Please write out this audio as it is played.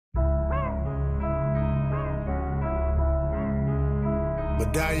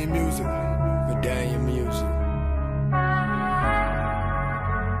Medallion music. Medallion music.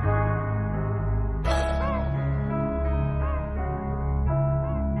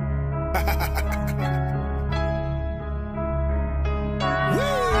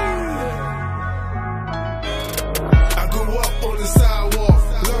 I grew up on the sidewalk,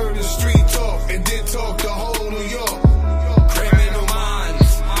 learned the street talk, and then talk the whole New York. Criminal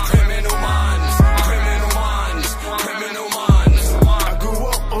minds, criminal minds, criminal minds, criminal minds. I grew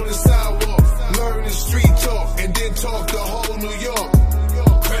up on the sidewalk, learned the street talk, and then talk the whole New York.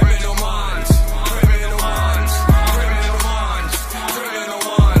 Criminal minds, criminal minds, criminal minds, criminal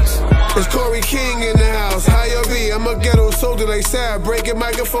minds. It's Corey King in the house. How you be? I'm a ghetto soldier like Sad, breaking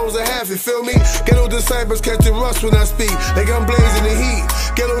microphones in half, you feel me? Ghetto disciples catch the rust when I speak, like I'm blazing the heat.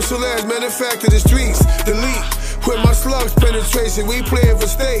 Ghetto Solars manufacture the streets, delete. With my slugs penetration, we playing for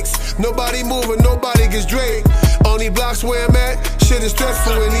stakes. Nobody moving, nobody gets draped. Only blocks where I'm at, shit is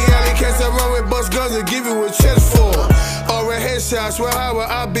stressful. In the alley cats I run with bust guns and give you a chest for. Or a headshots, where how would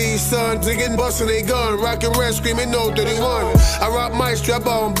I be, son? Digging, busting they gun, rockin' red, screaming no 31. I rock mics, strap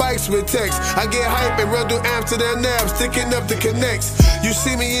on bikes with text. I get hype and run through Amsterdam nabs, sticking up the connects. You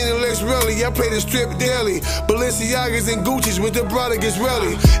see me in the Lex Rally, I play the strip daily. Balenciagas and Gucci's with the brother gets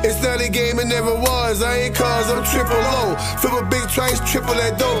rally. It's not a game, it never was. I ain't cars, I'm triple low. Flip a big trice, triple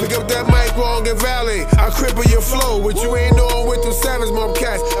that dough. Pick up that mic wrong and valley. I cripple your flow. What you ain't knowing with them savage mom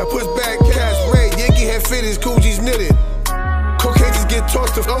cats. I push back cats, red Yankee head fitted, Coogie's knitted. Cocaine get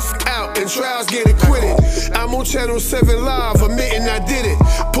tossed the f out and trials get acquitted. I'm on Channel 7 Live, admitting I did it.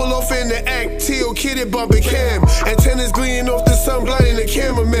 Pull off in the act, T.O. kidded, bumping cam. Antennas gleaming off the sun, blinding the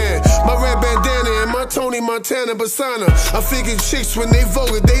cameraman. My red bandana and my Tony Montana persona. I figured chicks when they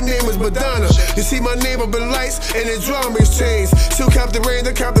voted, they name is Madonna. You see my name up in lights and the drum is changed. Still cop the rain,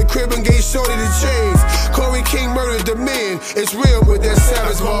 I cop the crib and gave shorty the chains. Corey King murdered the man, it's real with that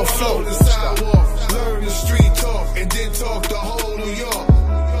savage ball flow. Learn the street talk and then talk the whole New York.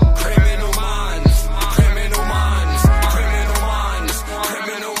 Criminal minds, criminal minds, criminal minds,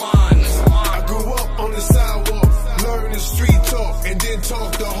 criminal minds. I grew up on the sidewalk, learn the street talk and then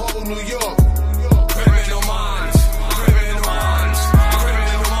talk the whole New York. Criminal minds, criminal minds,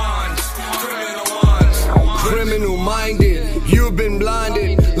 criminal minds, criminal minds. Criminal minded, you've been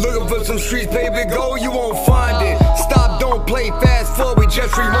blinded. Looking for some streets, baby, go, you won't find it. Stop, don't play, fast forward,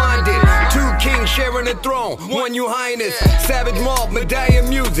 just rewind it. Two kings sharing the throne, one you highness. Savage mob, medallion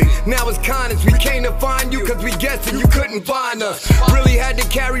music, now it's kindness. We came to find you cause we guessed it, you couldn't find us. Really had to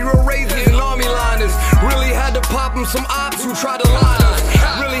carry real razors and army liners. Really had to pop them some ops who tried to line us.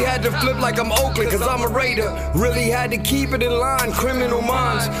 Really had to flip like I'm Oakland cause I'm a Raider. Really had to keep it in line, criminal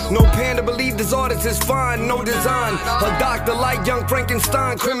minds. No pan to believe this artist is fine, no design. A doctor like young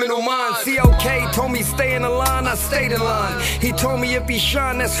Frankenstein, criminal minds. COK told me stay in the line, I stayed in line. He told me if he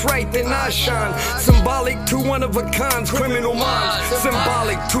shine, that's right, then I shine. Symbolic to one of a kind, criminal minds.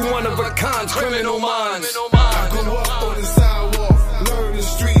 Symbolic to one of a kind, criminal minds. I grew up on the